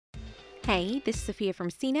Hey, this is Sophia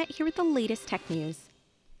from CNET here with the latest tech news.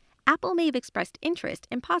 Apple may have expressed interest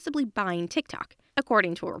in possibly buying TikTok,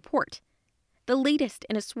 according to a report. The latest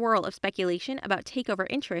in a swirl of speculation about takeover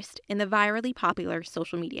interest in the virally popular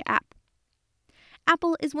social media app.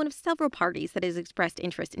 Apple is one of several parties that has expressed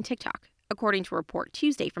interest in TikTok, according to a report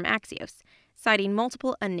Tuesday from Axios, citing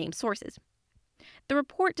multiple unnamed sources. The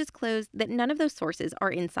report disclosed that none of those sources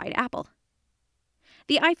are inside Apple.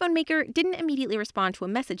 The iPhone maker didn't immediately respond to a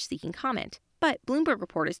message-seeking comment, but Bloomberg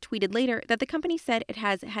reporters tweeted later that the company said it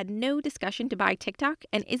has had no discussion to buy TikTok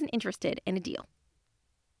and isn't interested in a deal.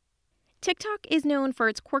 TikTok is known for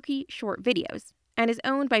its quirky, short videos and is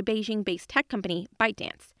owned by Beijing-based tech company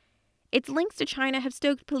ByteDance. Its links to China have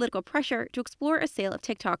stoked political pressure to explore a sale of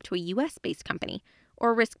TikTok to a U.S.-based company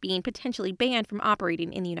or risk being potentially banned from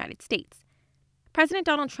operating in the United States. President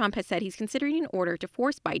Donald Trump has said he's considering an order to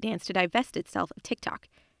force ByteDance to divest itself of TikTok,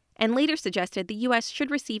 and later suggested the U.S.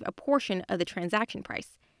 should receive a portion of the transaction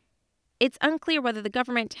price. It's unclear whether the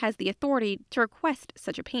government has the authority to request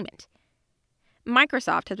such a payment.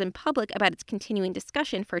 Microsoft has been public about its continuing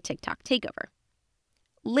discussion for a TikTok takeover.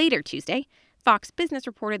 Later Tuesday, Fox Business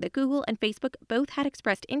reported that Google and Facebook both had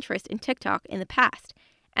expressed interest in TikTok in the past,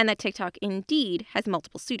 and that TikTok indeed has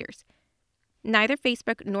multiple suitors. Neither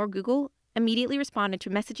Facebook nor Google immediately responded to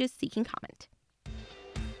messages seeking comment.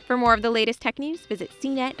 For more of the latest tech news, visit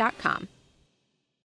cnet.com.